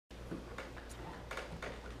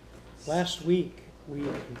Last week, we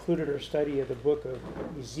concluded our study of the book of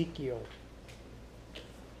Ezekiel,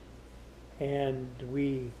 and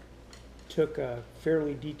we took a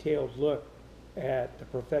fairly detailed look at the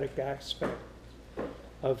prophetic aspect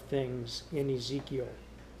of things in Ezekiel.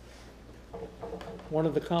 One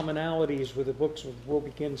of the commonalities with the books we'll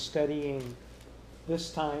begin studying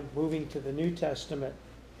this time, moving to the New Testament,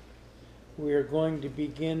 we are going to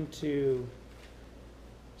begin to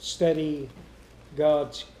study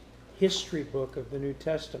God's history book of the New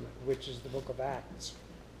Testament, which is the book of Acts.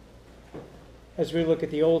 As we look at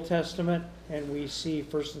the Old Testament and we see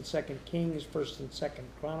 1st and 2nd Kings, 1st and 2nd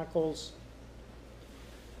Chronicles,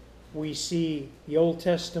 we see the Old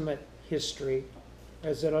Testament history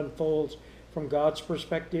as it unfolds from God's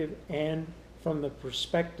perspective and from the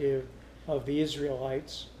perspective of the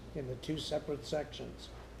Israelites in the two separate sections.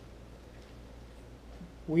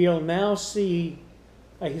 We'll now see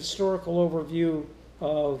a historical overview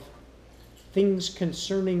of things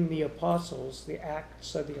concerning the apostles, the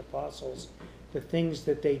acts of the apostles, the things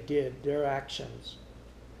that they did, their actions,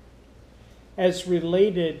 as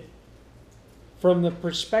related from the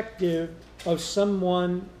perspective of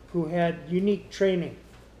someone who had unique training.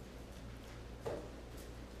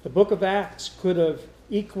 The book of Acts could have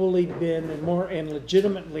equally been and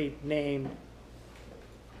legitimately named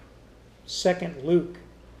 2nd Luke.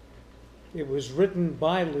 It was written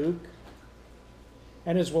by Luke.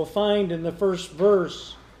 And as we'll find in the first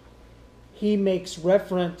verse, he makes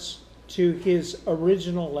reference to his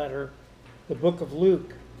original letter, the book of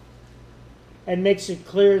Luke, and makes it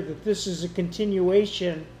clear that this is a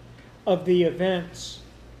continuation of the events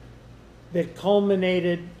that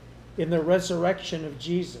culminated in the resurrection of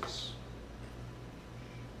Jesus.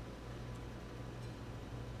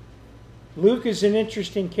 Luke is an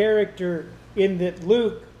interesting character in that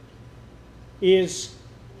Luke is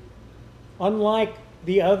unlike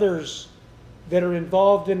the others that are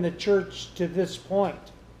involved in the church to this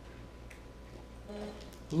point.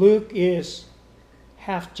 Luke is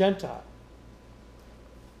half Gentile,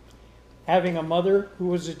 having a mother who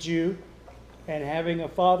was a Jew and having a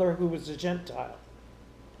father who was a Gentile.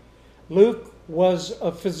 Luke was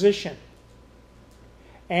a physician,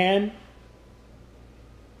 and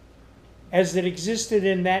as it existed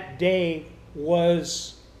in that day,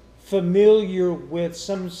 was familiar with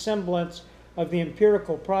some semblance of the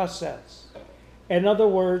empirical process. In other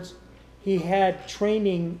words, he had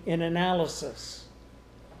training in analysis,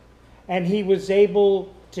 and he was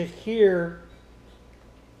able to hear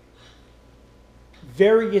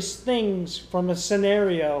various things from a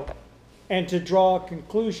scenario and to draw a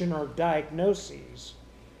conclusion or diagnoses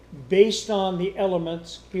based on the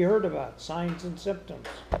elements he heard about, signs and symptoms,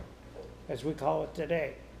 as we call it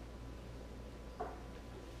today.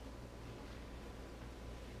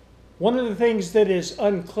 One of the things that is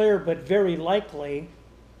unclear but very likely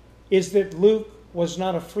is that Luke was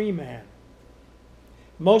not a free man.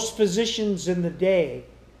 Most physicians in the day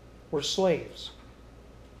were slaves.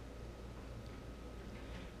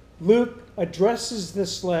 Luke addresses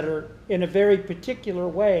this letter in a very particular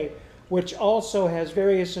way, which also has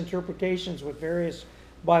various interpretations with various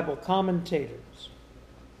Bible commentators.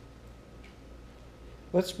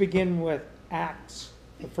 Let's begin with Acts,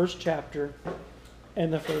 the first chapter,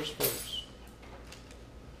 and the first verse.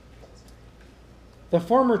 The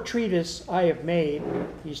former treatise I have made,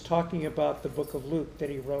 he's talking about the book of Luke that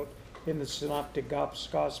he wrote in the Synoptic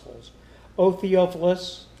Gospels. O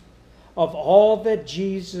Theophilus, of all that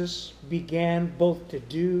Jesus began both to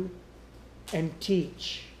do and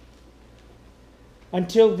teach,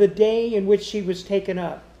 until the day in which he was taken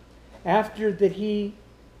up, after that he,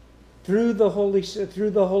 through the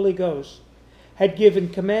Holy Ghost, had given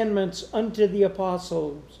commandments unto the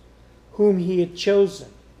apostles whom he had chosen,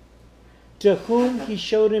 to whom he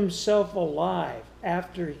showed himself alive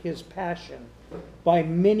after his passion by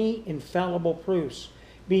many infallible proofs,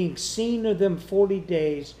 being seen of them 40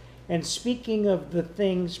 days, and speaking of the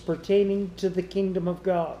things pertaining to the kingdom of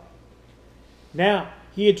God. Now,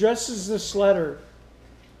 he addresses this letter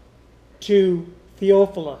to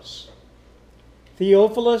Theophilus.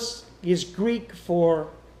 Theophilus is Greek for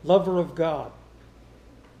lover of God.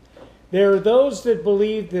 There are those that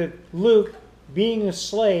believe that Luke, being a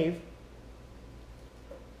slave,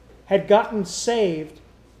 had gotten saved,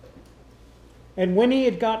 and when he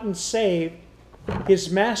had gotten saved, his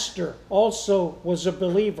master also was a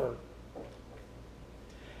believer,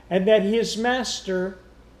 and that his master,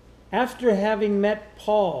 after having met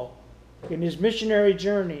Paul in his missionary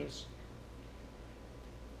journeys,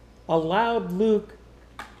 allowed Luke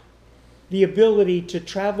the ability to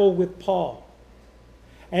travel with Paul.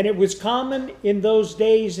 And it was common in those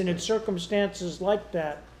days and in circumstances like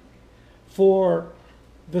that for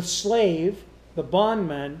the slave, the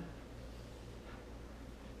bondman,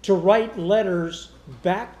 to write letters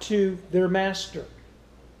back to their master.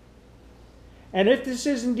 And if this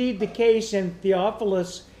is indeed the case, and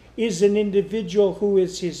Theophilus is an individual who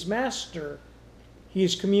is his master, he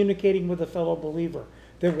is communicating with a fellow believer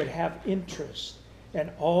that would have interest in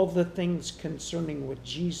all the things concerning what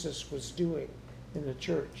Jesus was doing in the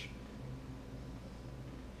church.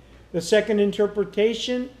 The second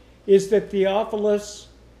interpretation is that Theophilus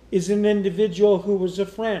is an individual who was a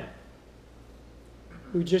friend,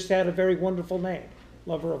 who just had a very wonderful name,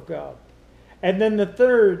 lover of God. And then the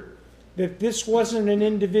third, that this wasn't an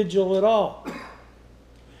individual at all.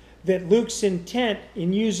 That Luke's intent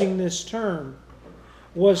in using this term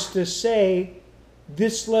was to say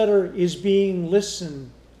this letter is being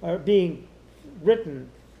written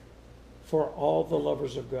for all the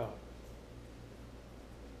lovers of God.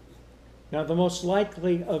 Now, the most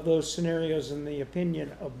likely of those scenarios, in the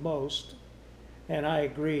opinion of most, and I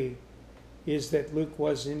agree, is that Luke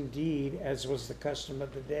was indeed, as was the custom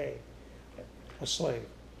of the day, a slave,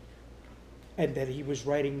 and that he was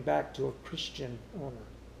writing back to a Christian owner.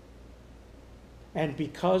 And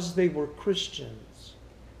because they were Christians,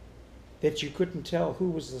 that you couldn't tell who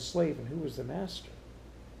was the slave and who was the master.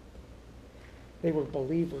 They were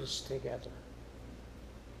believers together.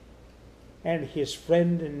 And his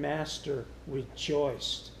friend and master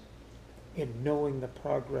rejoiced in knowing the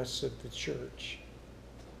progress of the church,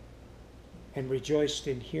 and rejoiced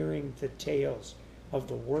in hearing the tales of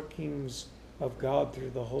the workings of God through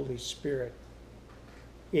the Holy Spirit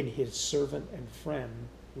in his servant and friend,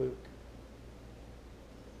 Luke.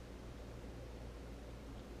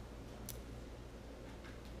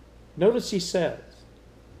 Notice he says,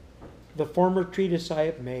 the former treatise I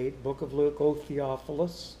have made, Book of Luke, O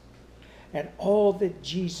Theophilus, and all that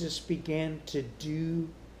Jesus began to do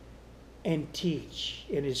and teach.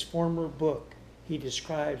 In his former book, he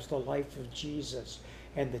describes the life of Jesus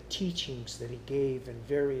and the teachings that he gave in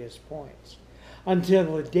various points,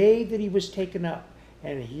 until the day that he was taken up.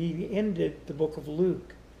 And he ended the book of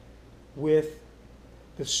Luke with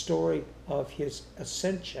the story of his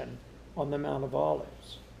ascension on the Mount of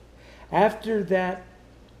Olives. After that,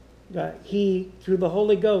 he, through the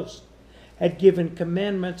Holy Ghost, had given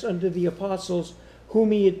commandments unto the apostles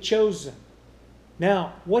whom he had chosen.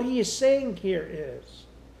 Now, what he is saying here is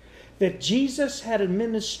that Jesus had a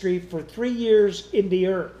ministry for 3 years in the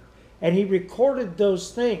earth, and he recorded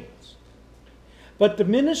those things. But the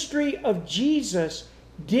ministry of Jesus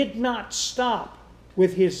did not stop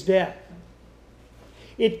with his death.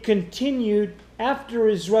 It continued after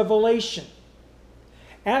his revelation,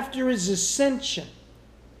 after his ascension.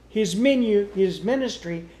 His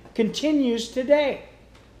ministry continues today.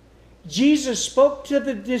 Jesus spoke to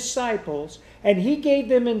the disciples, and he gave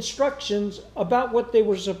them instructions about what they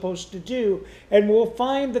were supposed to do. And we'll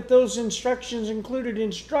find that those instructions included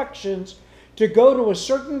instructions to go to a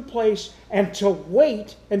certain place and to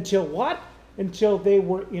wait until what? Until they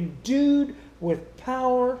were endued with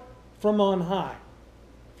power from on high.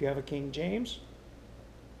 If you have a King James.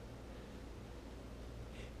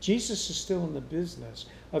 Jesus is still in the business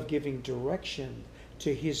of giving direction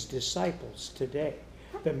to his disciples today.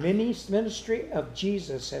 The ministry of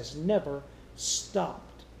Jesus has never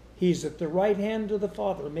stopped. He's at the right hand of the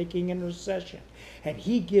Father making intercession. And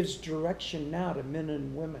he gives direction now to men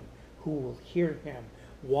and women who will hear him.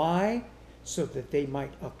 Why? So that they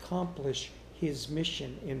might accomplish his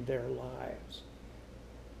mission in their lives.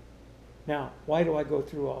 Now, why do I go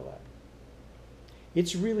through all that?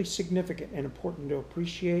 It's really significant and important to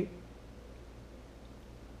appreciate.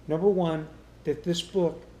 Number one, that this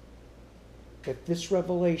book, that this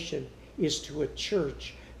revelation is to a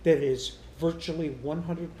church that is virtually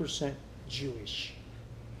 100% Jewish.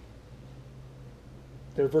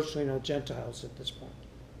 There are virtually no Gentiles at this point.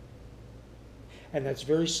 And that's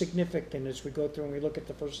very significant as we go through and we look at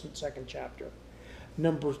the first and second chapter.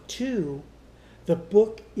 Number two, the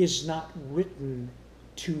book is not written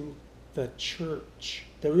to the church.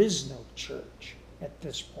 There is no church at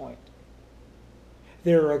this point.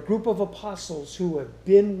 There are a group of apostles who have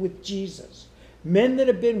been with Jesus. Men that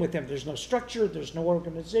have been with him. There's no structure. There's no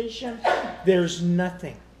organization. There's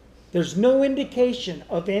nothing. There's no indication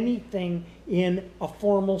of anything in a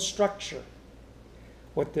formal structure.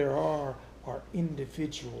 What there are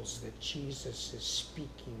individuals that Jesus is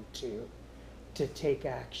speaking to take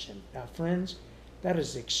action. Now, friends, that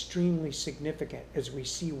is extremely significant as we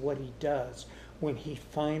see what he does when he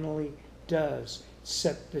finally does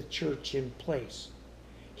set the church in place.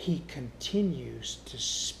 He continues to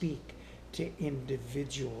speak to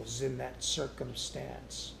individuals in that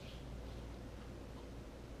circumstance.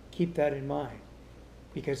 Keep that in mind,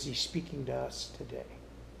 because he's speaking to us today.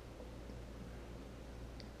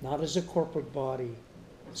 Not as a corporate body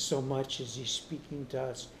so much as he's speaking to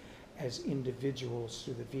us as individuals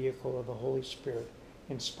through the vehicle of the Holy Spirit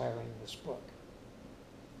inspiring this book.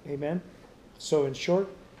 Amen? So in short,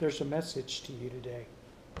 there's a message to you today.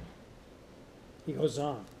 He goes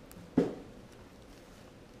on.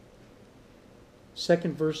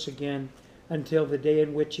 Second verse again, until the day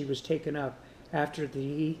in which he was taken up, after that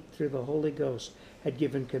he, through the Holy Ghost, had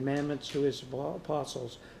given commandments to his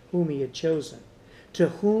apostles, whom he had chosen, to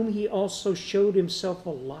whom he also showed himself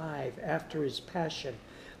alive after his passion,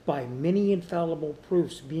 by many infallible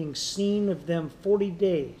proofs, being seen of them 40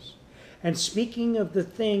 days, and speaking of the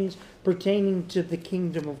things pertaining to the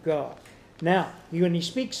kingdom of God. Now, when he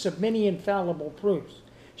speaks of many infallible proofs,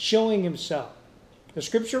 showing himself, the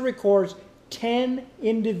scripture records 10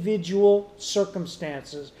 individual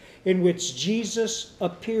circumstances in which Jesus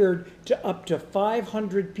appeared to up to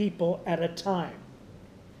 500 people at a time.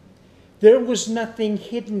 There was nothing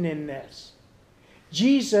hidden in this.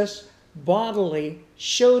 Jesus bodily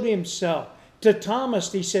showed himself. To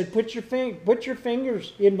Thomas, he said, put your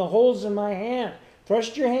fingers in the holes in my hand.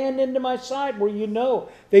 Thrust your hand into my side where you know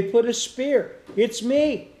they put a spear. It's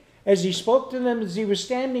me. As he spoke to them as he was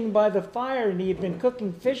standing by the fire and he had been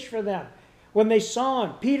cooking fish for them. When they saw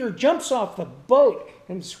him, Peter jumps off the boat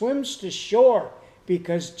and swims to shore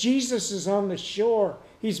because Jesus is on the shore.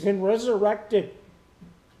 He's been resurrected.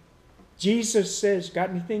 Jesus says, got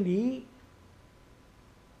anything to eat?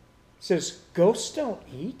 He says, ghosts don't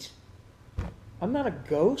eat. I'm not a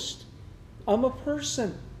ghost. I'm a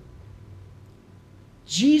person.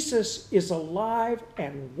 Jesus is alive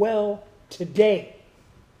and well today.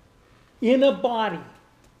 In a body.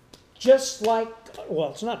 Just like, well,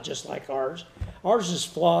 it's not just like ours. Ours is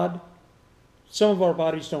flawed. Some of our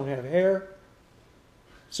bodies don't have hair.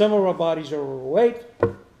 Some of our bodies are overweight.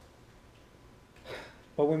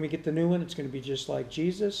 But when we get the new one, it's going to be just like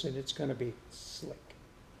Jesus, and it's going to be slick.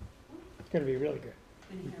 It's going to be really good.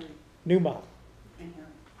 New model.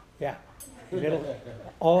 Yeah. And it'll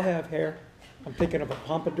all have hair. I'm thinking of a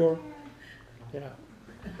pompadour. Yeah.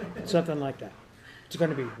 Something like that. It's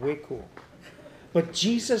going to be way cool. But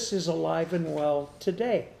Jesus is alive and well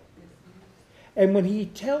today. And when he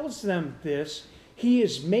tells them this, he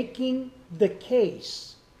is making the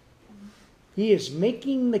case. He is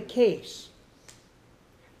making the case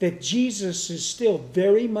that Jesus is still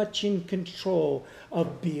very much in control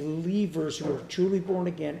of believers who are truly born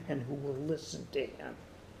again and who will listen to him.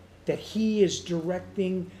 That he is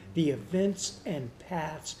directing the events and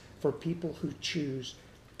paths for people who choose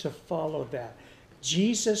to follow that.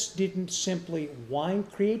 Jesus didn't simply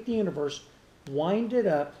create the universe, wind it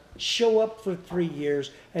up, show up for 3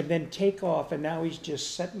 years, and then take off, and now he's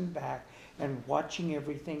just sitting back and watching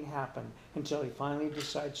everything happen until he finally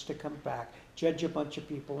decides to come back, judge a bunch of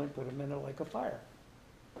people, and put them in a lake of fire.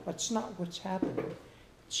 That's not what's happening.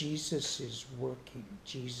 Jesus is working.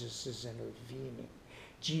 Jesus is intervening.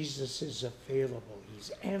 Jesus is available.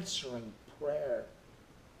 He's answering prayer.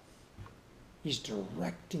 He's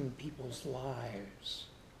directing people's lives.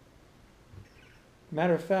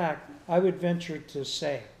 Matter of fact, I would venture to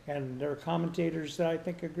say, and there are commentators that I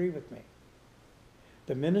think agree with me,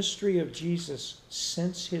 the ministry of Jesus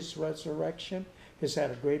since his resurrection has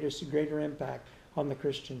had a greater impact on the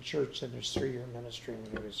Christian church than his 3-year ministry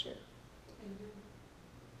when he was here.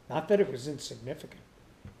 Not that it was insignificant.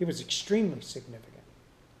 It was extremely significant.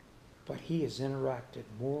 But he has interacted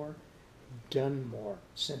more, done more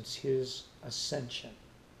since his ascension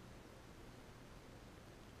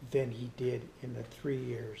than he did in the 3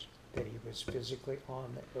 years that he was physically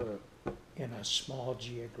on the earth in a small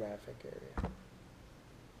geographic area.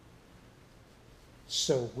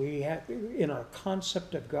 So we have, in our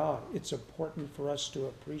concept of God, it's important for us to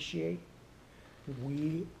appreciate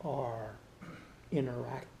we are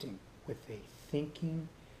interacting with a thinking,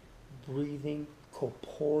 breathing,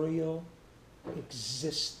 corporeal,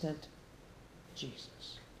 existent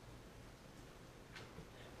Jesus.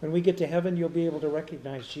 When we get to heaven, you'll be able to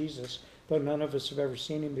recognize Jesus, though none of us have ever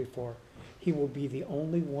seen him before. He will be the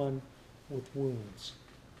only one with wounds.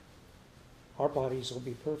 Our bodies will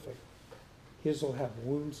be perfect. His will have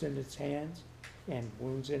wounds in its hands and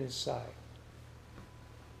wounds in his side.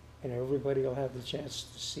 And everybody will have the chance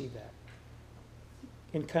to see that.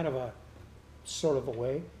 In kind of a sort of a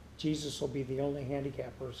way, Jesus will be the only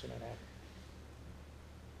handicapped person in heaven.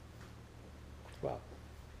 Well,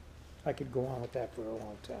 I could go on with that for a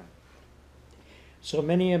long time. So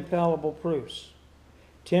many infallible proofs.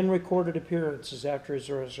 10 recorded appearances after his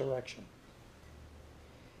resurrection.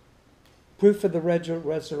 Proof of the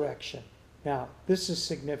resurrection. Now, this is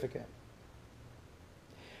significant.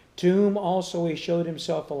 To whom also he showed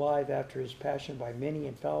himself alive after his passion by many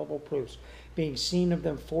infallible proofs, being seen of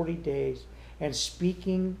them 40 days, and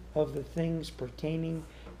speaking of the things pertaining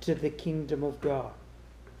to the kingdom of God.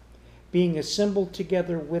 Being assembled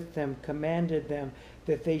together with them, commanded them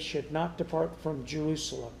that they should not depart from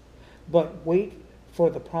Jerusalem, but wait for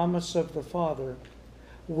the promise of the Father,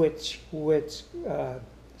 which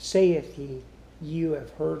saith he, you have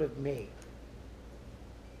heard of me.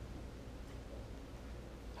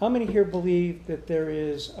 How many here believe that there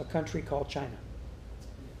is a country called China?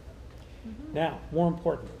 Mm-hmm. Now, more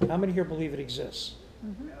important, how many here believe it exists?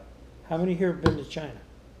 Mm-hmm. How many here have been to China?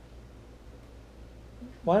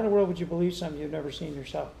 Why in the world would you believe something you've never seen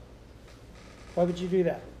yourself? Why would you do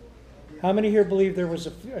that? How many here believe there was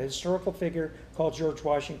a historical figure called George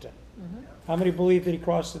Washington? Mm-hmm. How many believe that he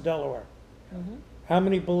crossed the Delaware? Mm-hmm. How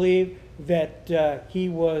many believe that he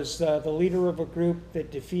was the leader of a group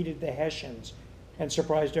that defeated the Hessians and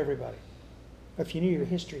surprised everybody? If you knew your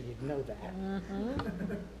history, you'd know that.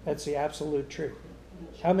 Mm-hmm. That's the absolute truth.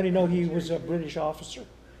 How many know he was a British officer?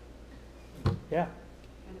 Yeah.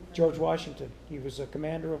 George Washington. He was a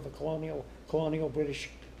commander of the colonial British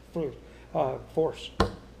force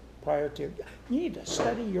prior to. You need to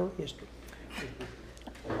study your history.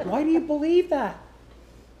 Why do you believe that?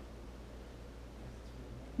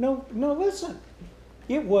 No, listen.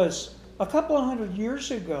 It was a couple of 100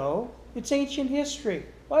 years ago. It's ancient history.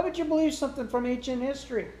 Why would you believe something from ancient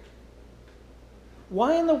history?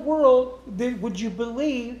 Why in the world would you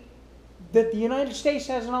believe that the United States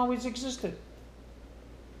hasn't always existed?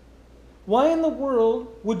 Why in the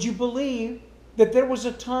world would you believe that there was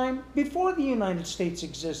a time before the United States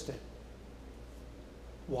existed?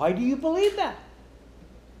 Why do you believe that?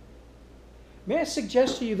 May I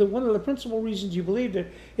suggest to you that one of the principal reasons you believed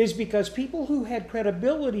it is because people who had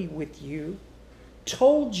credibility with you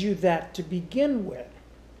told you that to begin with.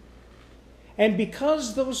 And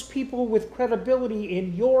because those people with credibility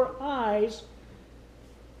in your eyes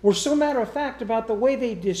were so matter of fact about the way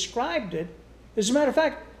they described it, as a matter of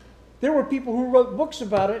fact, there were people who wrote books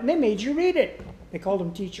about it and they made you read it. They called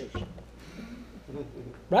them teachers.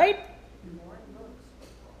 Right?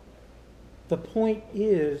 The point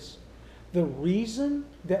is, the reason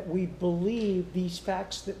that we believe these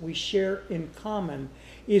facts that we share in common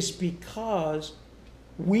is because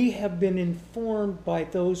we have been informed by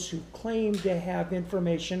those who claim to have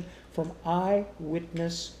information from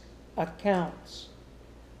eyewitness accounts.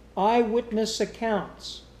 Eyewitness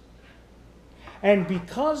accounts. And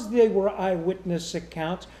because they were eyewitness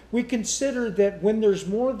accounts, we consider that when there's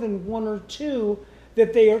more than one or two,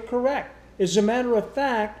 that they are correct. As a matter of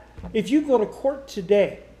fact, if you go to court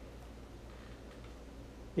today,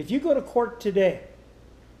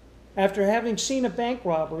 after having seen a bank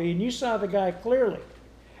robbery and you saw the guy clearly,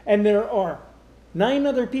 and there are 9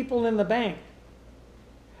 other people in the bank,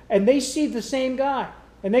 and they see the same guy,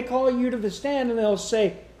 and they call you to the stand and they'll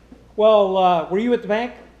say, well, were you at the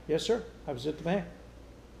bank? Yes, sir, I was at the bank.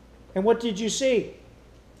 And what did you see?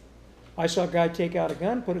 I saw a guy take out a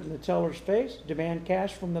gun, put it in the teller's face, demand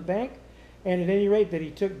cash from the bank, and at any rate that he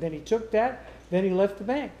took that, then he left the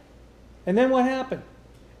bank. And then what happened?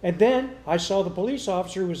 And then I saw the police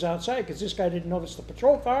officer who was outside, because this guy didn't notice the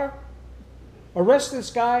patrol car, arrest this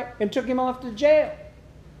guy and took him off to jail.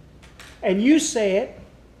 And you say it,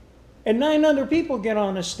 and 9 other people get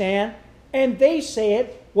on a stand, and they say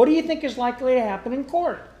it. What do you think is likely to happen in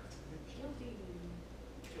court?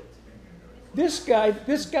 This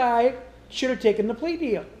guy should have taken the plea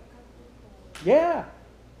deal. Yeah.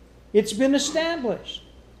 It's been established.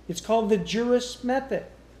 It's called the jurist method.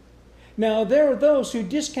 Now, there are those who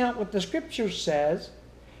discount what the Scripture says,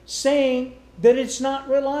 saying that it's not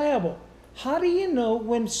reliable. How do you know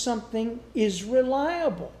when something is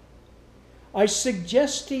reliable? I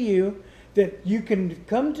suggest to you that you can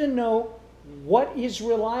come to know what is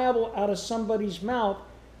reliable out of somebody's mouth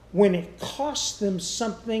when it costs them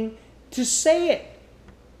something to say it.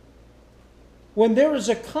 When there is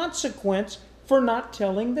a consequence for not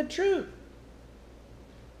telling the truth.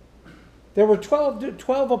 There were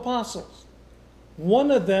 12 apostles.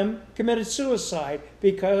 One of them committed suicide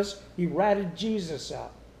because he ratted Jesus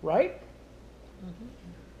out, right? Mm-hmm.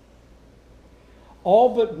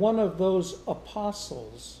 All but one of those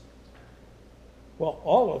apostles, well,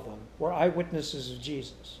 all of them were eyewitnesses of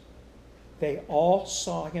Jesus. They all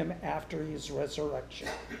saw him after his resurrection.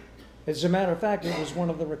 As a matter of fact, it was one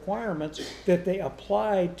of the requirements that they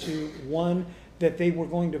applied to one that they were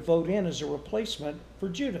going to vote in as a replacement for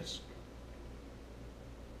Judas.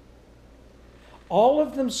 All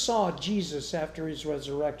of them saw Jesus after his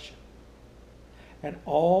resurrection. And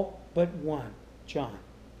all but one, John,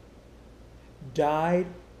 died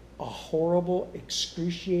a horrible,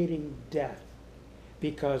 excruciating death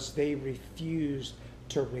because they refused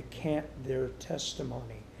to recant their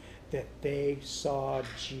testimony that they saw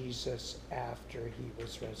Jesus after he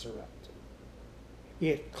was resurrected.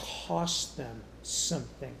 It cost them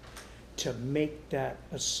something to make that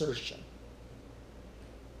assertion.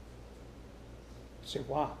 You say,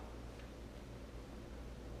 wow.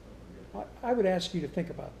 I would ask you to think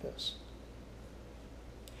about this.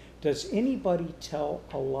 Does anybody tell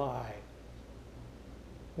a lie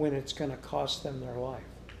when it's going to cost them their life?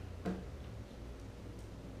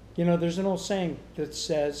 You know, there's an old saying that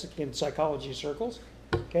says in psychology circles,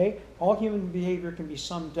 okay, all human behavior can be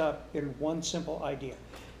summed up in one simple idea.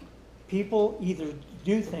 People either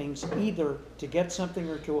do things either to get something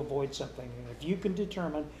or to avoid something. And if you can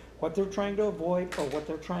determine what they're trying to avoid or what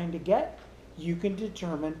they're trying to get, you can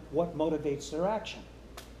determine what motivates their action.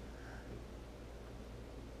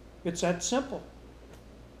 It's that simple.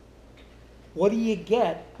 What do you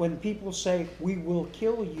get when people say, we will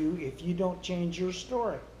kill you if you don't change your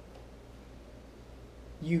story?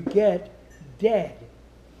 You get dead.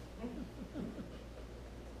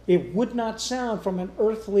 It would not sound from an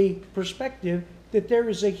earthly perspective that there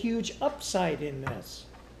is a huge upside in this.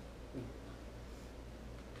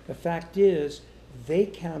 The fact is, they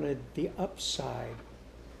counted the upside,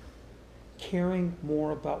 caring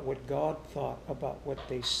more about what God thought about what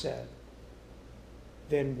they said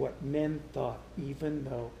than what men thought, even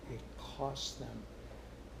though it cost them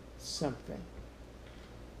something.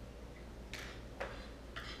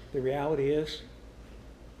 The reality is,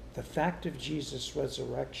 the fact of Jesus'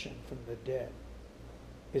 resurrection from the dead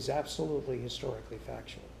is absolutely historically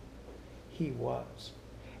factual. He was,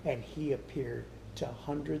 and he appeared to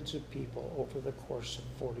hundreds of people over the course of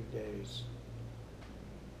 40 days,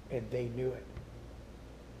 and they knew it.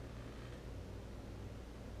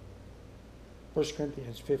 1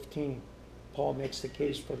 Corinthians 15, Paul makes the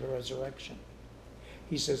case for the resurrection.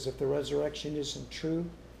 He says if the resurrection isn't true,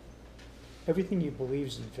 everything you believe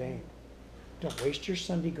is in vain. Don't waste your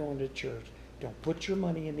Sunday going to church. Don't put your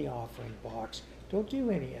money in the offering box. Don't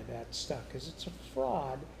do any of that stuff, because it's a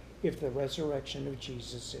fraud if the resurrection of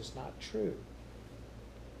Jesus is not true.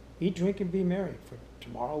 Eat, drink, and be merry, for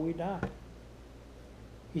tomorrow we die.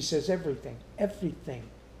 He says everything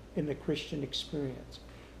in the Christian experience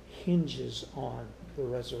hinges on the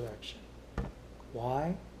resurrection.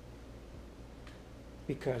 Why?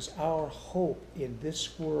 Because our hope in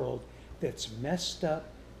this world that's messed up,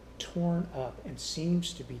 torn up, and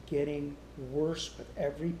seems to be getting worse with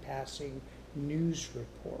every passing news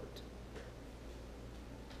report.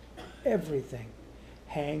 Everything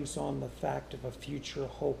hangs on the fact of a future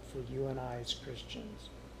hope for you and I as Christians.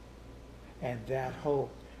 And that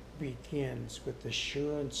hope begins with the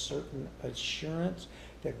sure and certain assurance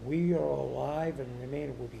that we are alive and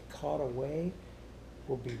remain, will be caught away,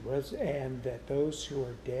 and that those who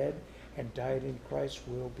are dead and died in Christ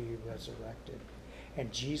will be resurrected.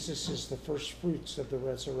 And Jesus is the first fruits of the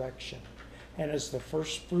resurrection. And as the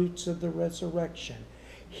first fruits of the resurrection,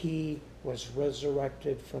 he was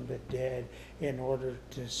resurrected from the dead in order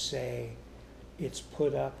to say, it's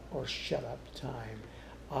put up or shut up time.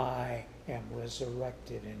 I am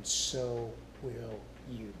resurrected, and so will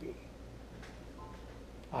you be.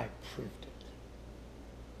 I proved it.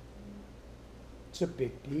 It's a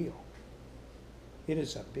big deal. It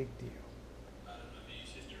is a big deal.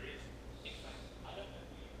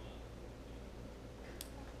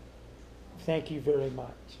 Thank you very much.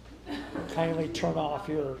 Kindly turn off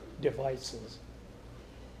your devices.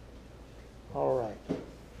 All right.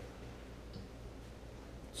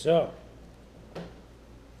 So,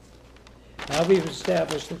 now we've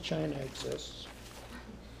established that China exists.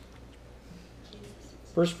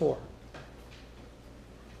 Verse 4.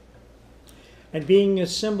 And being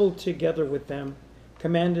assembled together with them,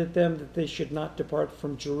 commanded them that they should not depart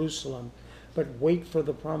from Jerusalem, but wait for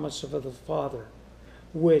the promise of the Father,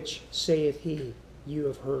 which, saith he, you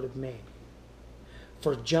have heard of me.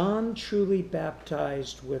 For John truly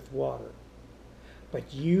baptized with water,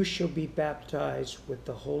 but you shall be baptized with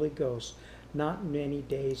the Holy Ghost not many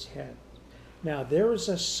days hence. Now there is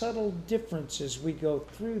a subtle difference as we go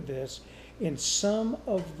through this in some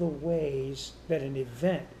of the ways that an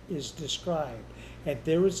event is described, and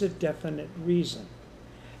there is a definite reason.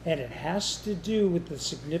 And it has to do with the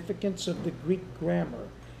significance of the Greek grammar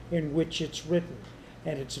in which it's written.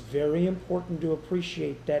 And it's very important to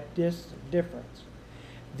appreciate that difference.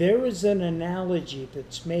 There is an analogy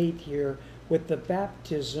that's made here with the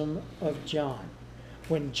baptism of John.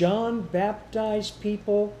 When John baptized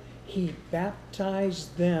people, he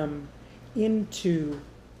baptized them into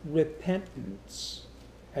repentance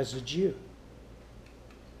as a Jew.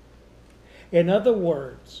 In other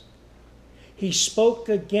words, he spoke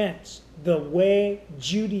against the way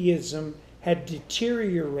Judaism had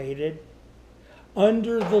deteriorated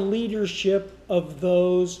under the leadership of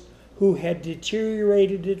those who had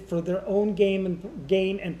deteriorated it for their own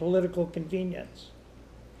gain and political convenience.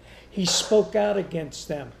 He spoke out against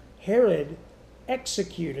them. Herod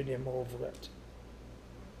executed him over it.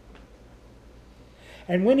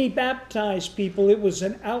 And when he baptized people, it was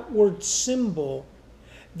an outward symbol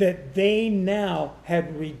that they now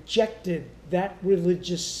had rejected that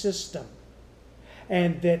religious system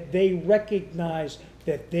and that they recognized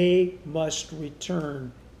that they must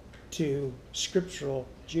return to scriptural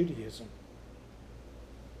Judaism.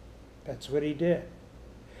 That's what he did.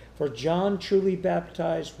 For John truly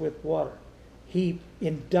baptized with water. He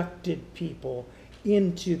inducted people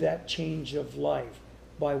into that change of life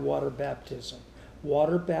by water baptism.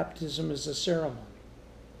 Water baptism is a ceremony.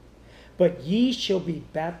 But ye shall be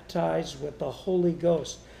baptized with the Holy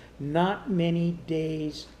Ghost not many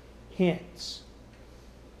days hence.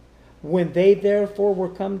 When they therefore were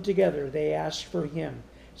come together, they asked for him,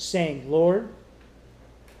 saying, Lord,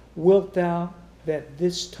 wilt thou that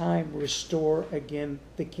this time restore again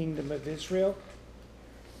the kingdom of Israel?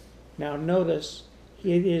 Now notice,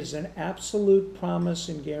 it is an absolute promise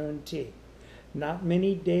and guarantee. Not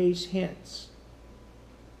many days hence,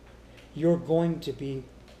 you're going to be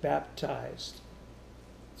baptized.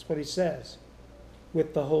 That's what he says,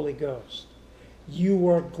 with the Holy Ghost. You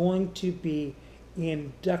are going to be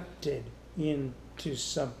inducted into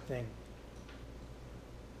something.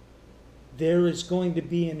 There is going to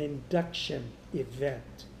be an induction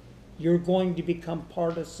event. You're going to become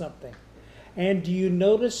part of something. And do you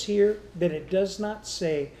notice here that it does not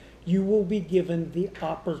say you will be given the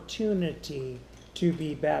opportunity to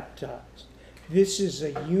be baptized? This is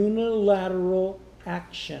a unilateral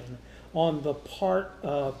action on the part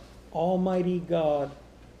of Almighty God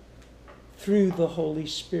through the Holy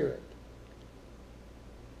Spirit.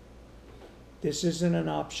 This isn't an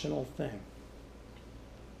optional thing.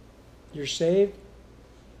 You're saved,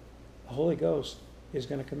 the Holy Ghost is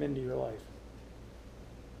going to come into your life.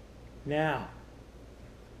 Now,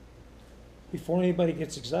 before anybody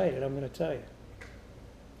gets excited, I'm going to tell you.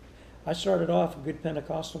 I started off a good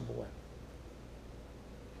Pentecostal boy.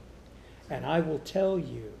 And I will tell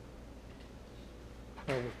you,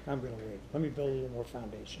 I'm going to wait. Let me build a little more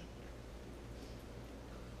foundation.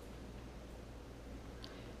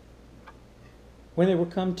 When they were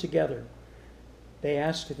come together, they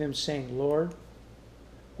asked of him, saying, Lord,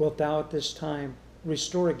 wilt thou at this time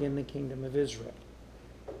restore again the kingdom of Israel?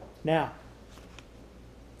 Now,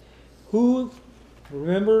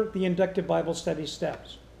 remember the inductive Bible study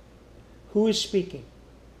steps. Who is speaking?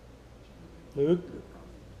 Luke.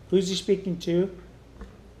 Who's he speaking to?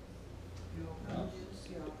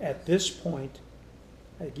 At this point,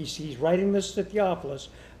 he's writing this to Theophilus,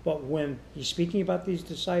 but when he's speaking about these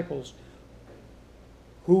disciples,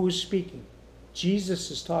 who is speaking?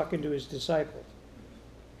 Jesus is talking to his disciples.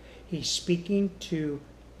 He's speaking to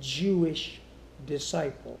Jewish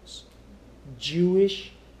disciples.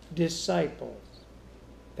 Jewish disciples.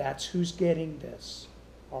 That's who's getting this.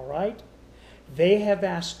 All right? They have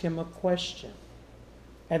asked him a question.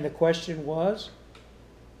 And the question was,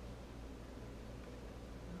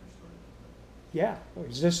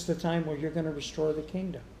 is this the time where you're going to restore the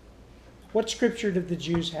kingdom? What scripture did the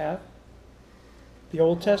Jews have? The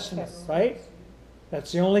Old Testament, right?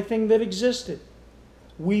 That's the only thing that existed.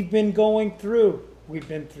 We've been going through. We've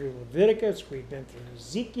been through Leviticus. We've been through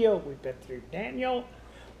Ezekiel. We've been through Daniel.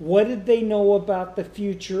 What did they know about the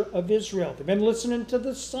future of Israel? They've been listening to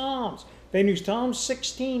the Psalms. They knew Psalm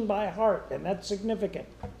 16 by heart, and that's significant.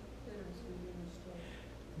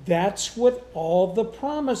 That's what all the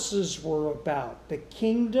promises were about. The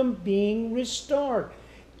kingdom being restored.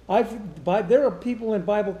 There are people in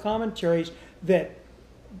Bible commentaries that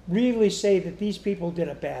really say that these people did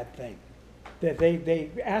a bad thing. That they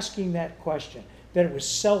asking that question. That it was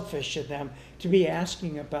selfish of them to be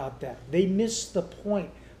asking about that. They missed the point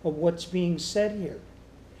of what's being said here.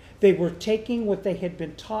 They were taking what they had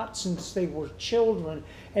been taught since they were children,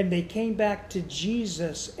 and they came back to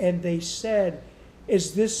Jesus and they said,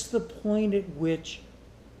 is this the point at which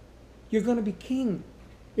you're going to be king?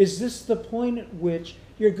 Is this the point at which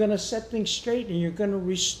you're going to set things straight and you're going to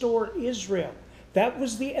restore Israel? That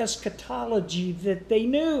was the eschatology that they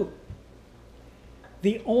knew.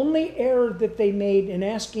 The only error that they made in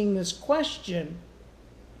asking this question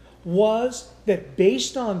was that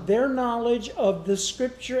based on their knowledge of the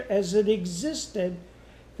scripture as it existed,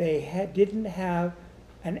 they didn't have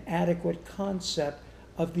an adequate concept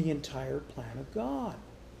of the entire plan of God.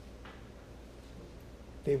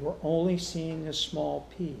 They were only seeing a small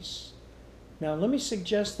piece. Now, let me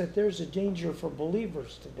suggest that there's a danger for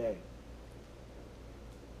believers today.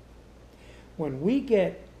 When we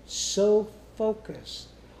get so focused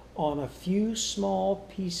on a few small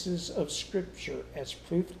pieces of Scripture as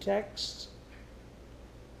proof texts,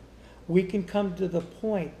 we can come to the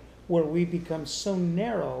point where we become so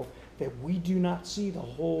narrow that we do not see the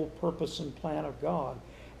whole purpose and plan of God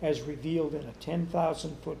as revealed in a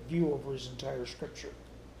 10,000-foot view over his entire Scripture.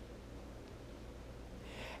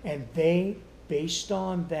 And they, based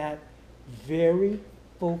on that very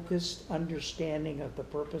focused understanding of the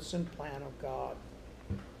purpose and plan of God,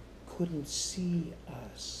 couldn't see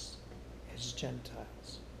us as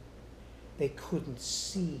Gentiles. They couldn't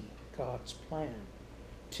see God's plan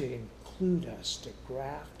to include us, to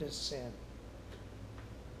graft us in.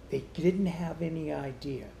 They didn't have any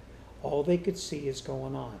idea. All they could see is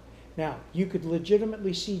going on. Now, you could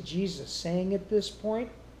legitimately see Jesus saying at this point,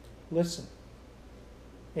 listen.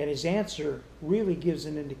 And his answer really gives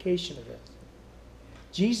an indication of it.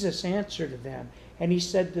 Jesus answered to them, and he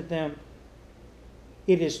said to them,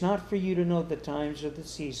 "It is not for you to know the times or the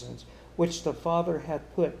seasons which the Father hath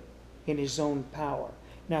put in his own power."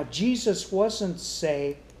 Now, Jesus wasn't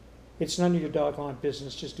saying, it's none of your doggone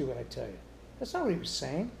business, just do what I tell you. That's not what he was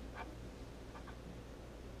saying.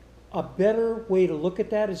 A better way to look at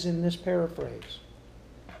that is in this paraphrase.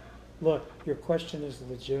 Look, your question is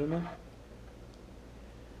legitimate,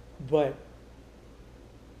 but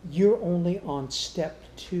you're only on step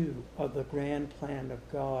 2 of the grand plan of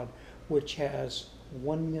God, which has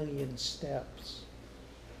 1,000,000 steps.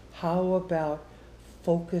 How about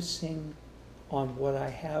focusing on what I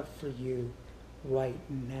have for you right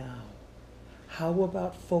now? How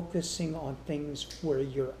about focusing on things where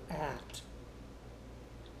you're at?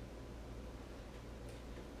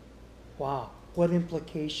 Wow, what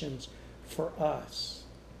implications for us?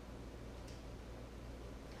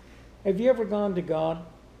 Have you ever gone to God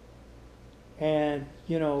and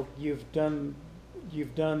you've done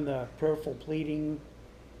the prayerful pleading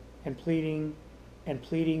and pleading and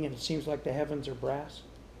pleading, and it seems like the heavens are brass?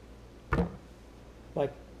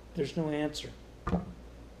 Like there's no answer.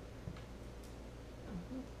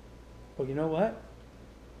 Well, you know what?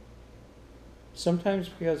 Sometimes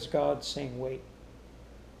because God's saying wait.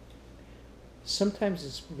 Sometimes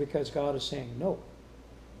it's because God is saying no.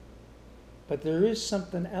 But there is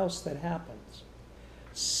something else that happens.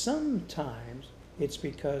 Sometimes it's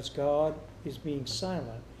because God is being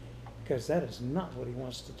silent, because that is not what he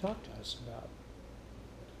wants to talk to us about.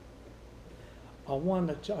 I want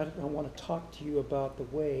to talk to you about the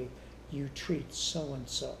way you treat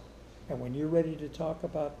so-and-so. And when you're ready to talk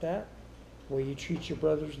about that, the way you treat your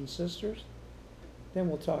brothers and sisters, then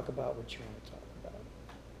we'll talk about what you want to talk about.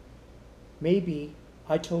 Maybe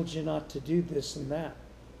I told you not to do this and that,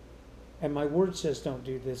 and my word says don't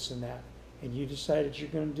do this and that, and you decided you're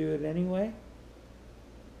going to do it anyway?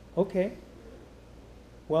 Okay.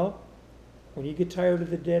 Well, when you get tired of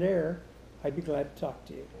the dead air, I'd be glad to talk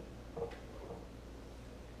to you.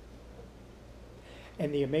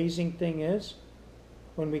 And the amazing thing is,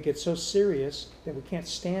 when we get so serious that we can't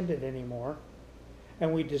stand it anymore,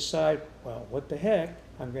 and we decide, well, what the heck,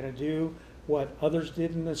 I'm going to do what others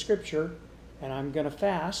did in the Scripture, and I'm going to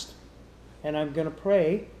fast, and I'm going to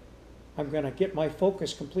pray, I'm going to get my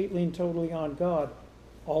focus completely and totally on God.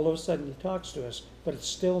 All of a sudden he talks to us, but it's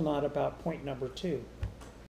still not about point number 2.